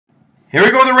Here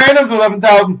we go with the randoms.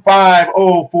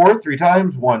 11,504. 3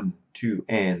 times. 1, 2,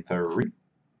 and 3.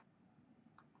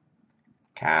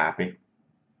 Copy.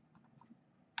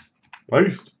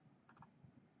 Paste.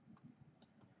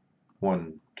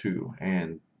 1, 2,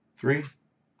 and 3.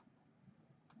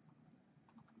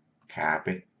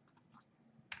 Copy.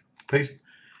 Paste.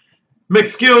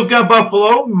 Mixed skills got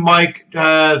Buffalo. Mike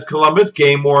has Columbus.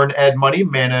 Game Worn Ed Money.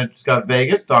 Managed's got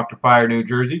Vegas. Dr. Fire New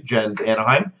Jersey. Jen's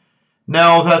Anaheim.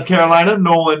 Nels has Carolina.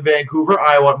 Nolan Vancouver.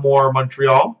 I Want More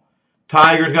Montreal.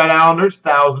 Tigers got Islanders.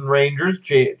 Thousand Rangers.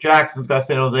 Jackson's got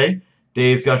San Jose.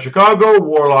 Dave's got Chicago.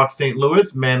 Warlock St.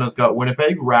 Louis. Mana's got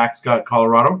Winnipeg. Rack's got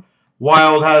Colorado.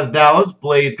 Wild has Dallas.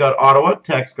 Blade's got Ottawa.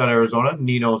 Tech's got Arizona.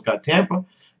 Nino's got Tampa.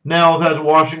 Nels has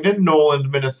Washington. Nolan's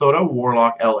Minnesota.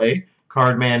 Warlock LA.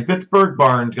 Cardman Pittsburgh.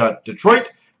 Barnes got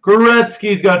Detroit.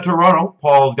 Goretzky's got Toronto.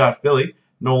 Paul's got Philly.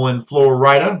 Nolan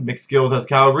Florida. Mixed Skills has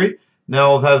Calgary.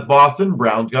 Nels has Boston.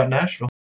 Brown's got Nashville.